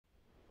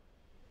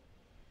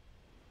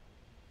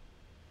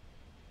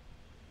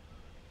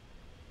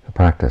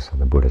practice of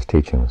the Buddha's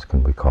teachings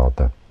can be called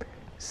the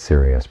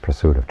serious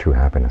pursuit of true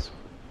happiness,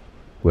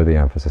 with the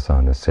emphasis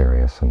on the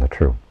serious and the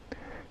true.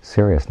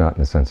 Serious not in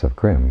the sense of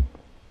grim,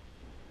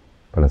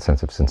 but in the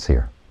sense of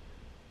sincere.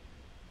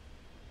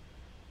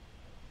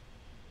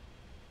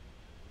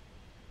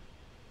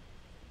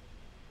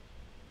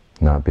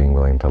 Not being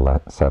willing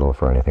to settle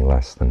for anything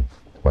less than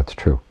what's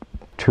true.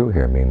 True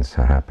here means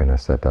a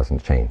happiness that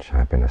doesn't change,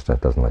 happiness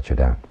that doesn't let you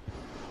down.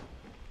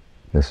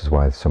 This is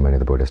why so many of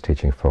the Buddha's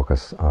teachings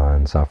focus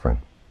on suffering,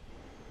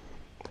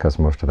 because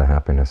most of the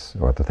happiness,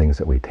 or the things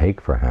that we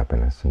take for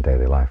happiness in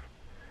daily life,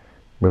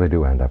 really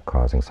do end up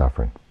causing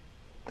suffering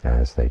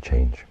as they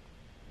change.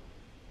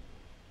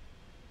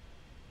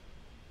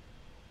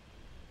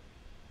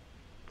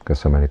 Because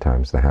so many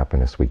times the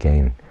happiness we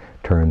gain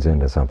turns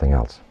into something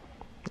else,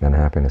 and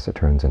happiness it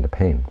turns into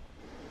pain.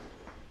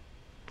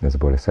 As the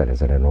Buddha said,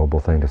 is it a noble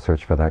thing to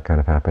search for that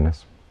kind of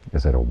happiness?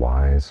 Is it a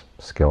wise,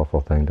 skillful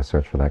thing to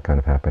search for that kind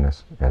of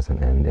happiness as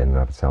an end in and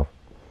of itself?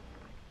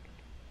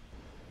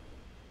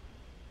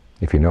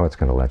 If you know it's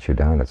going to let you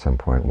down at some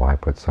point, why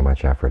put so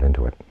much effort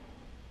into it?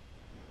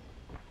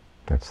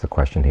 That's the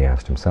question he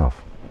asked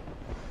himself.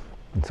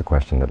 It's a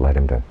question that led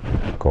him to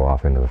go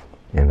off into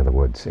the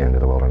woods, into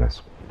the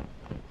wilderness,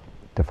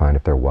 to find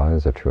if there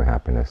was a true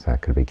happiness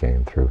that could be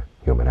gained through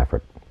human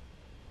effort.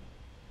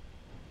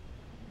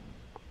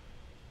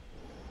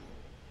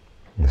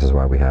 This is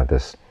why we have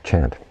this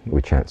chant. We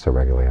chant so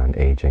regularly on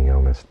aging,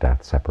 illness,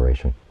 death,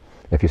 separation.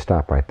 If you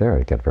stop right there,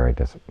 it gets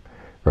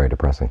very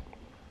depressing.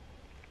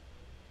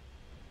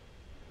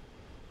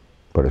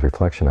 But it's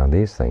reflection on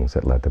these things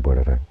that led the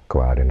Buddha to go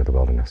out into the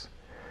wilderness.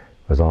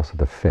 It was also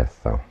the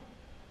fifth, though,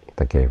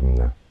 that gave him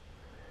the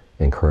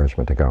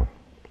encouragement to go.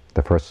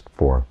 The first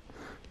four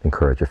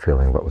encourage a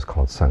feeling of what was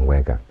called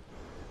samvega,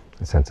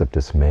 a sense of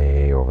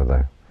dismay over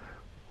the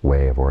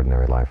way of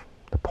ordinary life,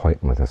 the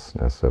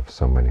pointlessness of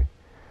so many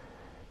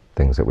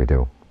things that we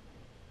do,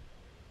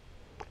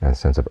 and a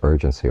sense of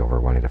urgency over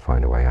wanting to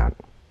find a way out.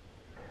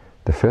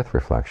 The fifth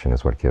reflection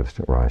is what gives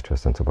rise to a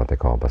sense of what they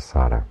call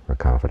basada, or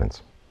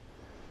confidence.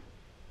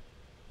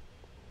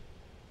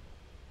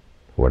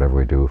 Whatever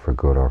we do for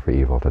good or for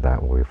evil, to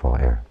that will we fall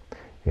heir.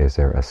 Is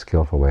there a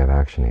skillful way of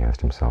action, he asked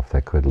himself,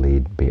 that could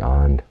lead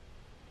beyond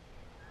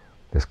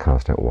this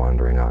constant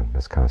wandering on,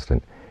 this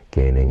constant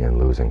gaining and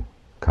losing,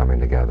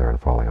 coming together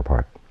and falling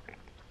apart?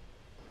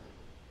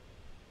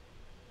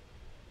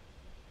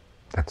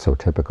 That's so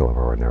typical of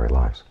our ordinary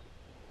lives.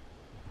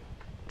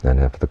 And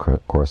after the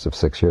course of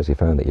 6 years, he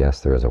found that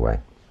yes, there is a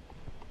way.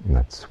 And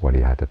that's what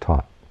he had to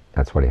taught.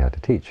 That's what he had to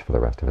teach for the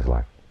rest of his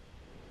life.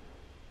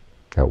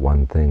 That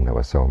one thing that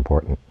was so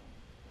important,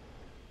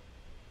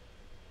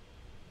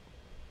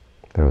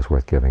 that it was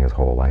worth giving his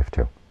whole life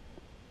to.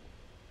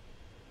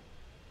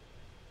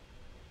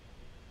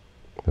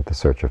 That the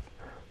search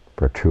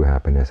for true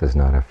happiness is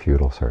not a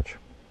futile search.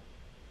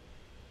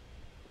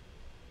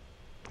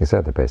 He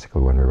said that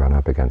basically when we run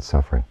up against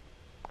suffering,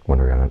 when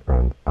we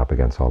run up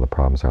against all the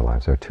problems in our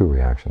lives, there are two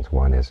reactions.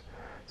 One is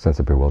sense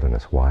of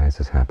bewilderness. Why is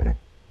this happening?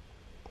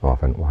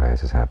 Often, why is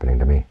this happening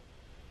to me?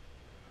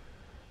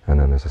 And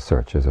then there's a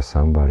search. Is there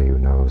somebody who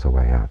knows a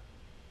way out?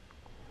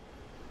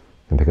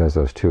 And because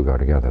those two go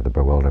together, the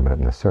bewilderment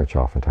and the search,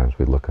 oftentimes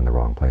we look in the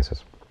wrong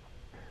places.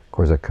 Of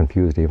course, they're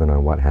confused even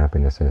on what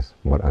happiness is,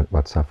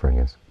 what suffering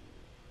is.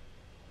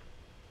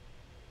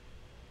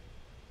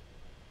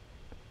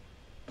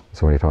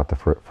 So when he taught the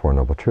Four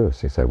Noble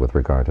Truths, he said, with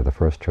regard to the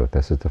first truth,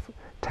 this is the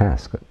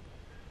task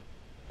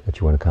that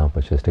you want to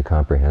accomplish, is to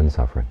comprehend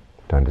suffering,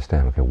 to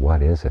understand, okay,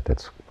 what is it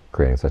that's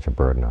creating such a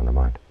burden on the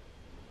mind?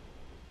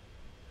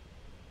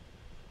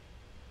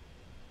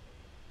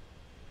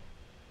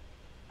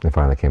 And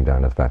finally came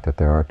down to the fact that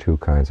there are two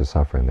kinds of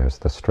suffering. There's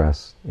the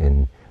stress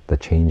in the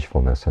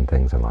changefulness and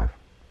things in life.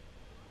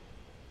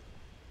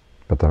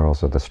 But there are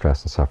also the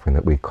stress and suffering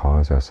that we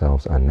cause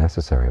ourselves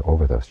unnecessary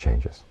over those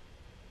changes.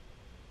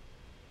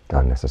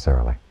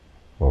 Unnecessarily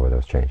over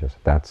those changes.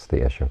 That's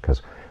the issue,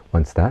 because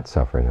once that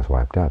suffering is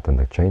wiped out, then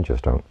the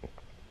changes don't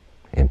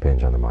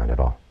impinge on the mind at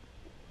all.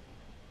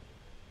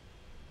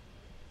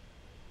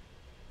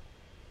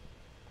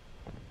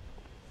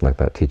 Like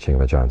that teaching of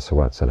Ajahn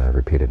Suwat that I've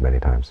repeated many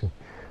times.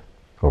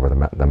 Over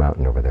the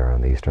mountain over there on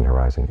the eastern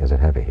horizon, is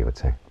it heavy, he would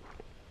say.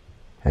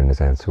 And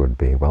his answer would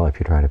be, well, if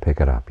you try to pick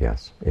it up,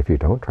 yes. If you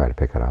don't try to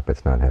pick it up,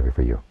 it's not heavy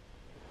for you.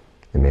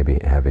 It may be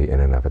heavy in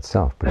and of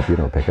itself, but if you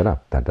don't pick it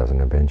up, that doesn't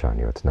impinge on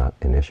you. It's not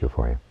an issue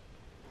for you.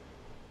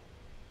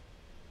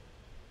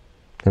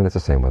 And it's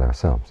the same with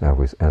ourselves.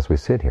 As we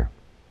sit here,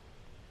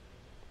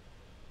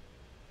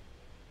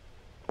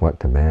 what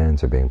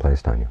demands are being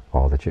placed on you?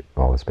 All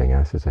that's being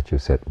asked is that you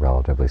sit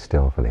relatively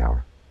still for the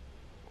hour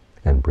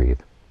and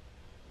breathe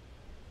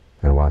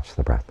and watch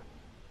the breath.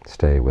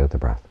 Stay with the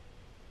breath.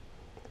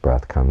 The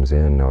breath comes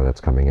in, know that it's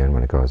coming in.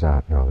 When it goes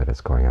out, know that it's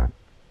going out.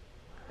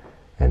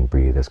 And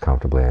breathe as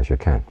comfortably as you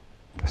can.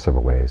 There are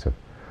several ways of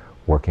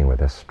working with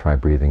this. Try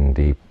breathing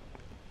deep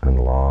and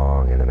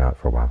long in and out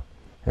for a while.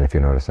 And if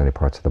you notice any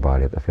parts of the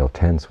body that feel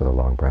tense with a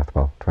long breath,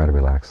 well, try to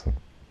relax them.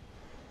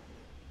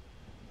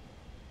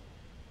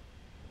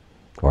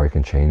 Or you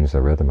can change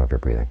the rhythm of your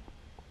breathing.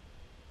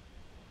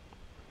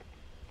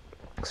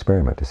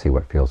 Experiment to see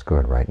what feels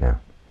good right now.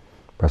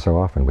 For so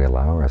often we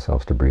allow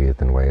ourselves to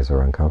breathe in ways that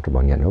are uncomfortable,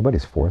 and yet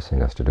nobody's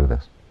forcing us to do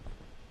this.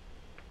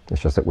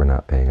 It's just that we're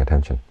not paying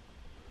attention.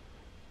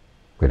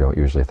 We don't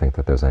usually think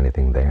that there's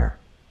anything there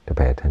to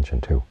pay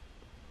attention to.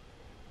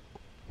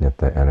 Yet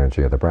the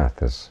energy of the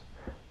breath is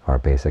our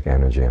basic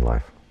energy in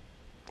life.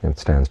 It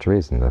stands to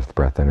reason that if the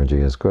breath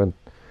energy is good,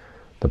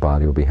 the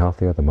body will be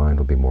healthier, the mind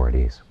will be more at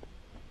ease.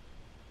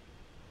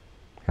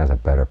 It has a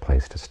better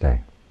place to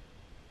stay.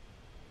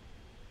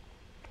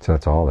 So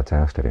that's all that's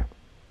asked of you.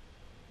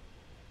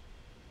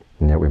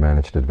 And yet we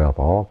manage to develop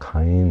all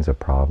kinds of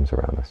problems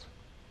around us.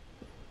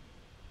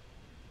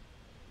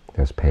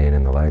 There's pain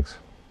in the legs.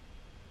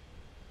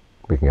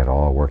 We can get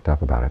all worked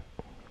up about it.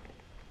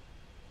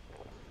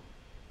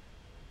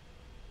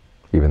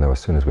 Even though as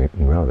soon as we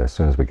know that as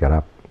soon as we get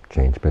up,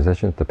 change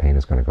position, the pain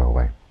is going to go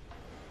away.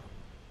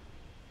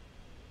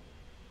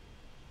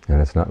 And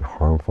it's not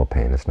harmful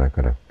pain. It's not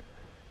going to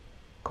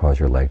cause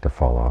your leg to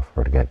fall off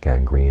or to get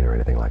gangrene or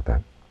anything like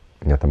that.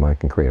 And yet the mind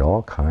can create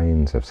all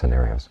kinds of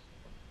scenarios.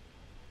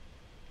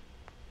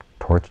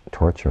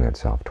 Torturing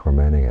itself,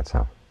 tormenting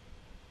itself.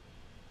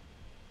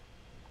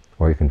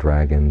 Or you can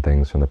drag in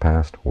things from the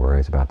past,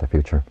 worries about the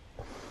future.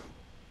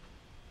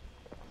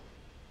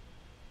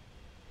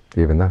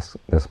 Even this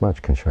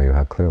much can show you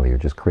how clearly you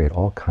just create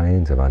all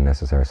kinds of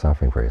unnecessary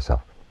suffering for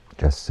yourself,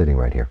 just sitting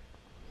right here.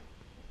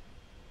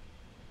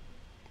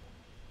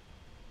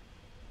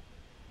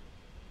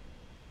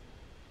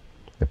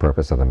 The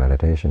purpose of the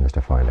meditation is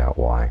to find out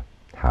why,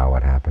 how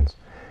it happens,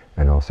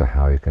 and also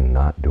how you can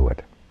not do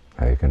it,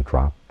 how you can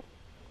drop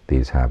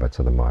these habits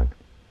of the mind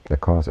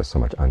that cause us so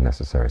much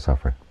unnecessary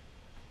suffering.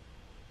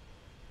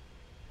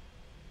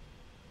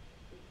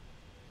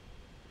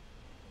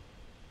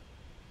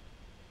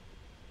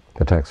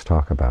 The texts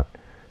talk about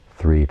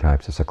 3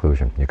 types of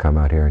seclusion. You come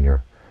out here and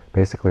you're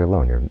basically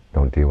alone. You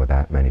don't deal with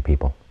that many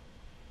people.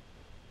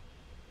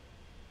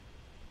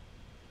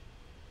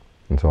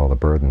 And so all the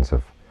burdens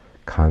of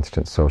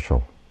constant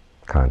social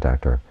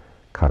contact are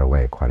cut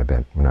away quite a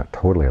bit. We're not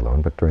totally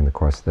alone, but during the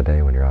course of the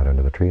day when you're out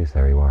under the trees,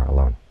 there you are,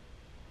 alone.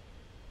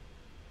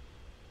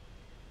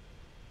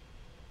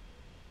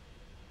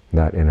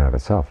 That in and of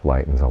itself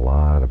lightens a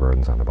lot of the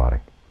burdens on the body.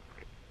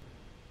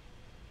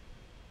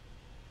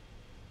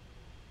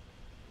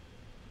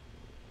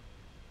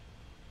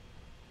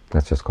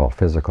 That's just called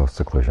physical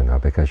seclusion, though,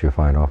 because you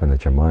find often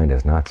that your mind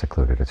is not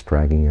secluded. It's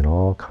dragging in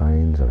all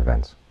kinds of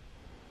events.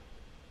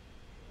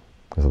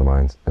 As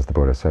the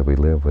Buddha said, we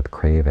live with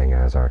craving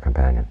as our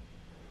companion.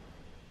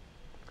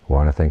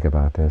 Want to think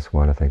about this,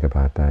 want to think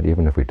about that.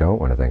 Even if we don't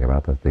want to think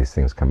about that, these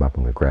things come up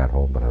and we grab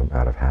hold of them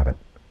out of habit.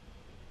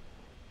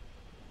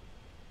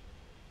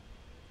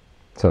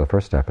 So the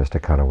first step is to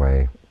cut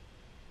away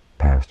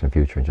past and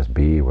future and just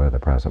be with the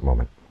present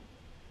moment.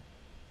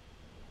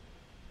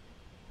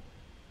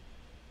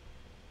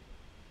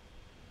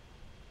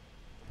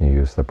 You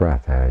use the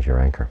breath as your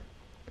anchor.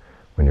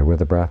 When you're with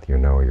the breath, you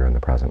know you're in the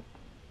present.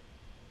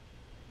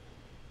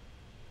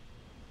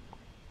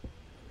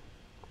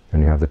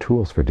 And you have the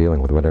tools for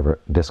dealing with whatever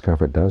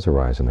discomfort does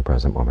arise in the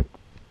present moment.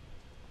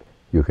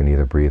 You can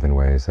either breathe in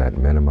ways that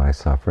minimize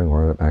suffering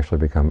or actually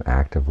become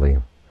actively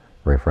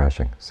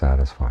refreshing,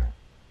 satisfying,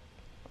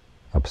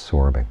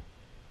 absorbing.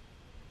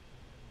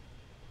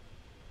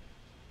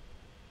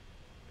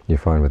 You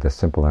find with this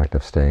simple act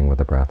of staying with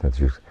the breath, as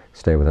you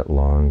stay with it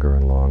longer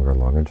and longer and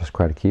longer, and just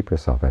try to keep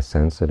yourself as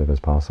sensitive as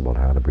possible to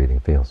how the breathing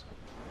feels.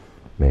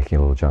 Making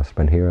a little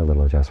adjustment here, a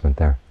little adjustment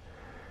there.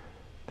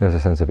 There's a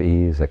sense of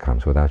ease that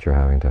comes without you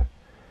having to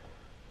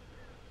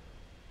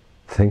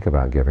think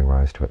about giving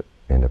rise to it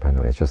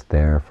independently. It's just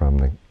there from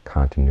the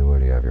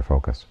continuity of your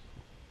focus,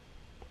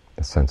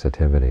 the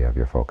sensitivity of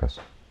your focus.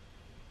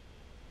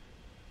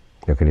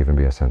 There can even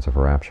be a sense of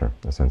rapture,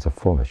 a sense of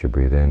fullness. You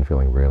breathe in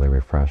feeling really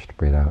refreshed,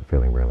 breathe out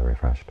feeling really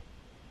refreshed.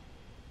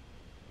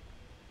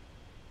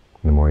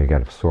 And the more you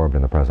get absorbed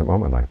in the present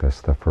moment like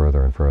this, the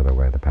further and further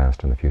away the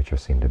past and the future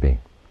seem to be.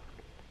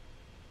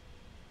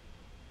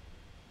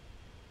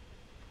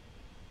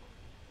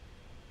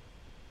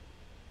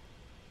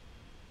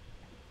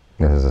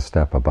 This is a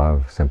step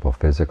above simple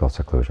physical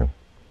seclusion,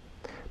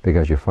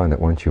 because you find that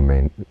once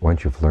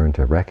you've learned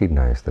to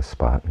recognize this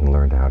spot and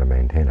learned how to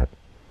maintain it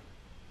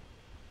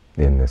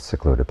in this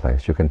secluded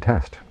place, you can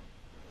test.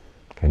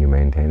 Can you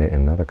maintain it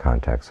in another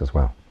context as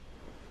well?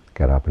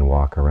 Get up and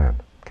walk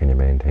around. Can you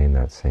maintain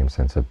that same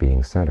sense of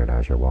being centered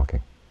as you're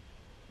walking?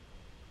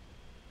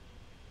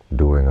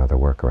 Doing other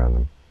work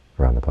around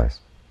the place.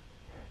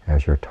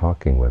 As you're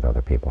talking with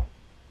other people.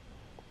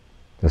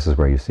 This is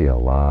where you see a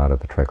lot of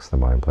the tricks the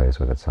mind plays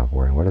with itself.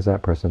 Worrying, what is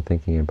that person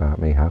thinking about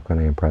me? How can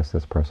I impress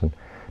this person?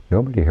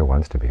 Nobody here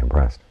wants to be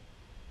impressed.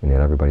 And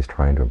yet everybody's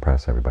trying to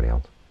impress everybody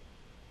else.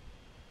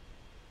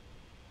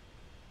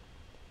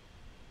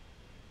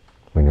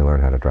 When you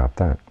learn how to drop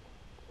that,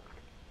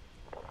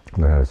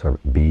 learn how to sort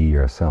of be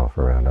yourself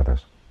around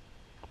others.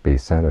 Be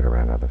centered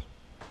around others.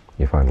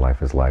 You find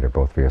life is lighter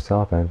both for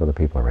yourself and for the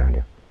people around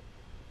you.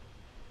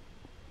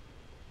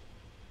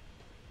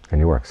 And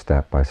you work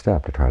step by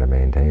step to try to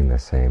maintain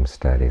this same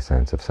steady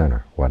sense of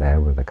center,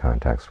 whatever the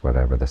context,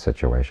 whatever the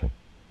situation.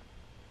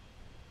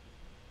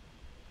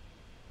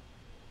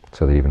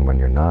 So that even when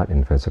you're not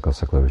in physical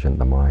seclusion,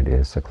 the mind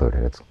is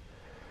secluded. It's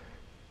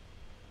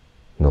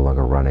no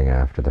longer running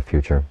after the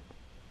future,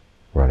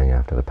 running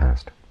after the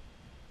past.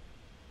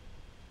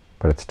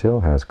 But it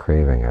still has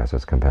craving as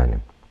its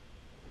companion.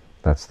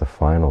 That's the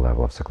final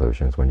level of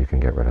seclusion, is when you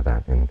can get rid of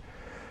that. And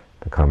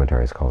the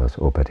commentaries call this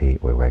upati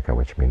viveka,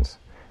 which means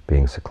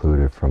being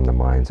secluded from the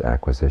mind's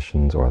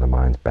acquisitions or the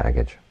mind's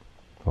baggage,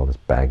 all this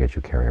baggage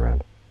you carry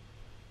around.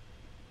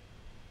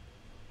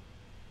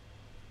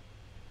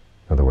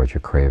 In other words,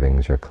 your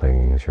cravings, your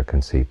clingings, your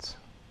conceits,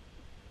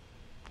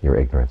 your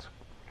ignorance.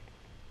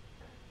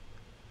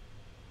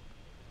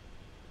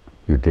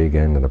 You dig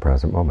into the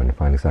present moment and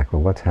find exactly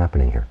what's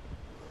happening here.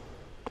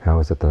 How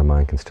is it that the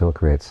mind can still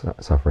create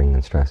suffering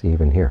and stress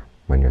even here,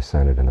 when you're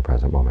centered in the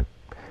present moment?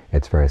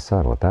 It's very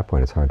subtle. At that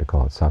point, it's hard to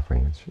call it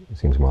suffering. It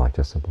seems more like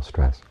just simple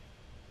stress.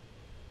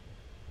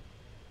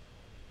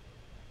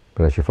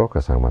 But as you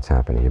focus on what's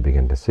happening, you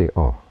begin to see,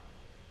 oh,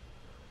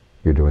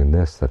 you're doing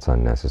this, that's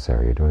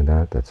unnecessary. You're doing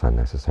that, that's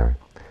unnecessary.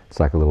 It's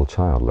like a little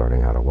child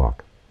learning how to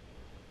walk.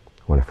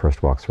 When it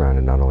first walks around,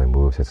 it not only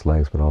moves its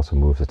legs, but also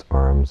moves its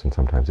arms, and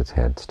sometimes its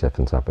head,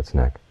 stiffens up its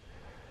neck.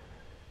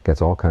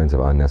 Gets all kinds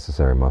of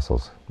unnecessary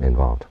muscles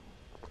involved,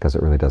 because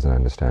it really doesn't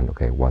understand,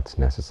 okay, what's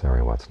necessary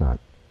and what's not.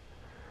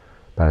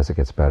 But as it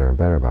gets better and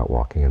better about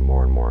walking and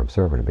more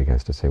observant, it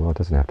begins to say, well, it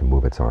doesn't have to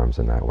move its arms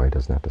in that way, it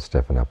doesn't have to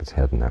stiffen up its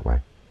head in that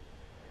way.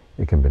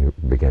 It can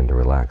begin to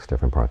relax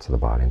different parts of the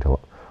body until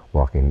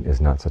walking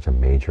is not such a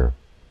major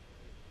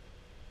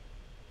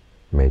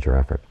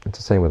effort. It's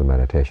the same with the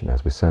meditation.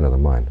 As we center the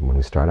mind, and when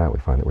we start out, we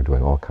find that we're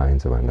doing all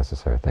kinds of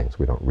unnecessary things.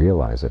 We don't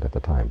realize it at the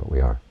time, but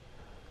we are.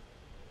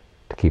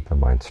 To keep the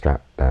mind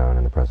strapped down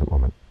in the present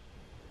moment.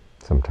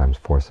 Sometimes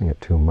forcing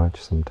it too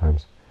much,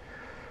 sometimes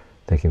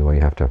thinking, well,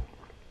 you have to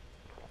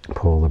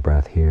pull the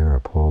breath here, or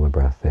pull the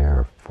breath there,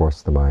 or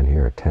force the mind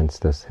here, or tense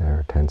this here,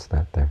 or tense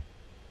that there.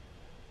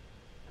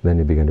 And then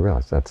you begin to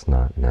realize that's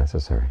not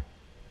necessary.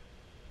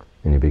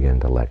 And you begin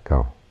to let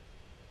go.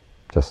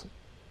 Just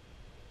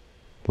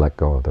let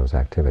go of those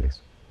activities.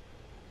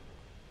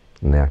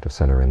 And the act of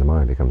centering the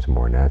mind becomes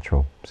more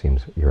natural.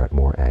 Seems you're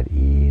more at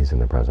ease in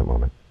the present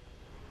moment.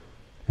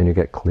 And you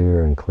get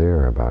clearer and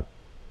clearer about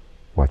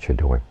what you're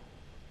doing.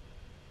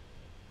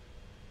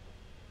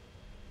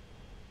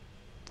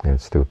 And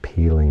it's through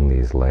peeling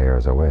these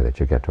layers away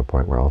that you get to a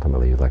point where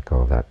ultimately you let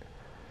go of that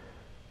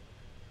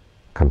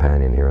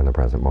companion here in the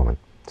present moment.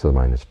 So the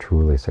mind is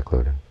truly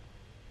secluded.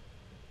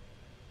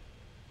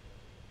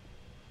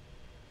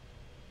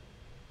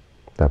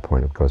 At that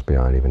point it goes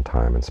beyond even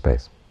time and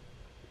space.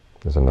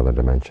 There's another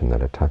dimension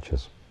that it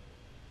touches.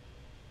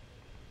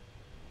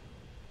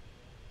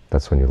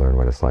 That's when you learn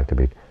what it's like to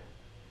be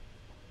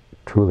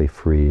truly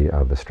free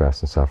of the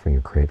stress and suffering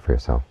you create for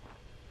yourself.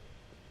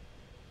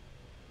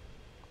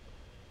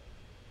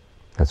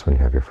 That's when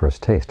you have your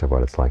first taste of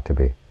what it's like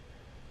to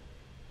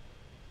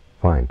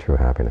find true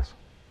happiness,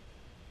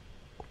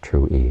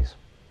 true ease,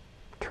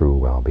 true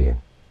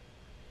well-being.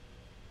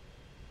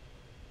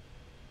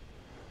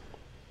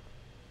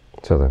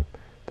 So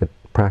the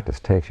practice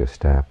takes you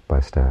step by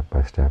step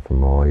by step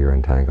from all your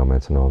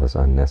entanglements and all this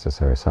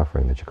unnecessary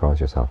suffering that you cause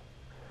yourself.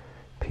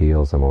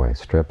 Peels them away,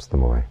 strips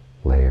them away,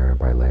 layer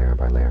by layer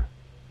by layer.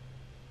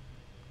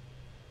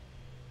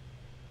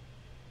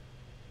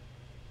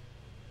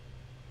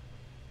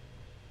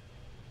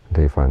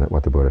 Until you find that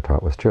what the Buddha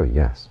taught was true.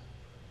 Yes,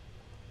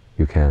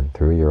 you can,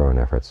 through your own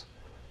efforts,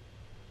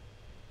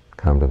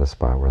 come to the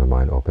spot where the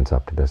mind opens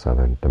up to this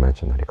other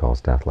dimension that he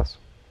calls deathless.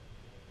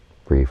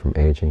 Free from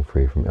aging,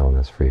 free from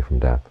illness, free from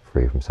death,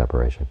 free from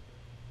separation.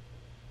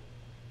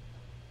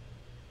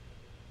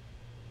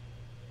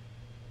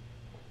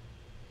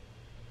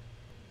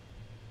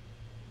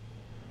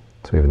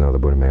 So even though the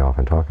Buddha may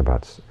often talk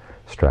about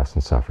stress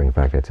and suffering, in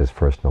fact it's his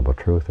first noble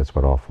truth, it's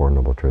what all Four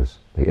Noble Truths,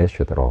 the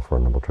issue that all Four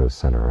Noble Truths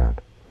center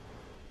around.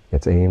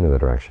 It's aimed in the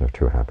direction of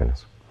true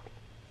happiness.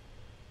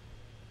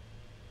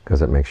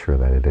 Because it makes sure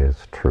that it is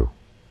true.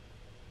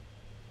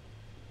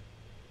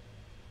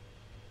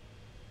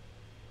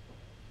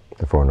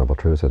 The Four Noble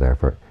Truths are there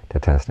to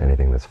test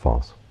anything that's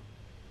false.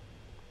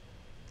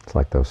 It's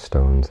like those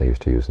stones they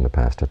used to use in the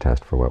past to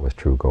test for what was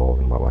true gold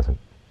and what wasn't.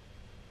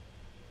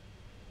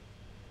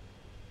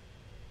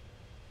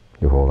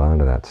 You hold on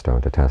to that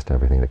stone to test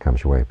everything that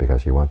comes your way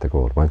because you want the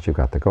gold. Once you've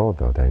got the gold,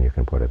 though, then you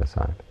can put it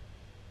aside.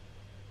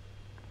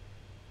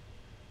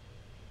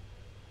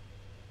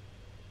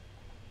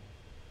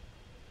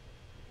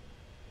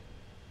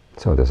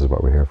 So this is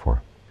what we're here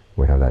for.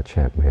 We have that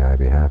chant, may I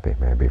be happy,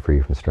 may I be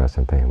free from stress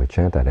and pain. We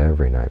chant that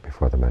every night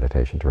before the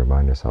meditation to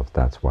remind ourselves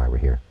that's why we're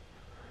here,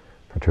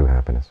 for true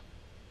happiness.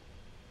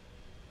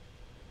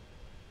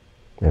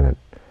 And it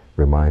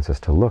reminds us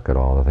to look at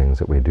all the things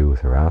that we do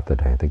throughout the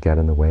day that get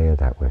in the way of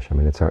that wish. I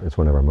mean, it's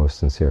one of our most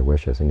sincere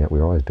wishes, and yet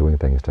we're always doing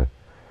things to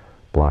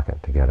block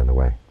it, to get in the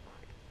way.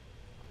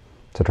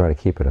 So try to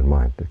keep it in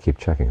mind, to keep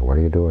checking, what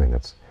are you doing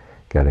that's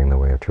getting in the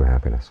way of true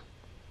happiness?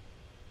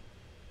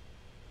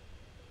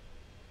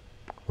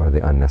 What are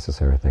the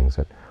unnecessary things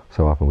that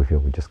so often we feel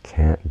we just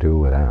can't do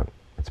without?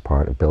 It's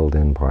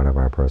built-in part of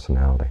our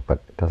personality,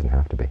 but it doesn't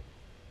have to be. It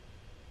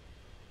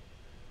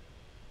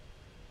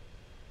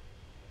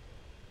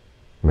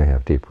may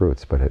have deep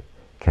roots, but it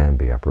can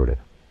be uprooted,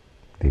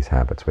 these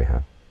habits we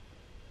have.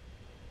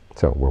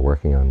 So we're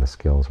working on the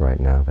skills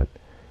right now that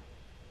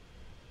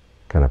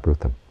can uproot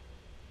them.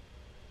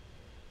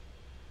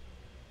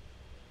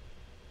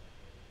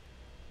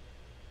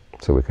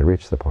 So we can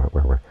reach the point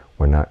where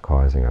we're not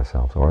causing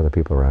ourselves or the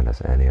people around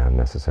us any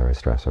unnecessary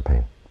stress or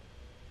pain.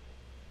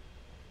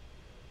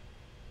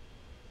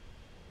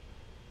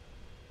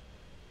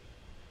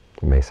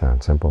 It may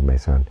sound simple, may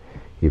sound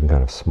even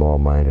kind of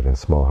small-minded and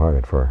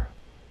small-hearted for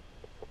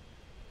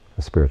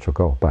a spiritual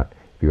goal, but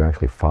if you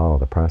actually follow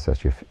the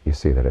process, you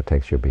see that it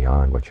takes you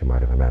beyond what you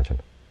might have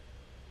imagined.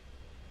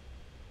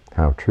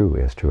 How true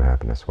is true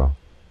happiness? Well,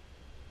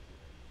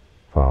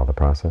 follow the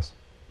process,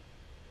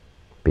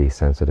 be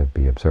sensitive,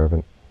 be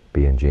observant,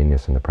 be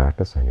ingenious in the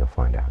practice, and you'll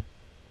find out.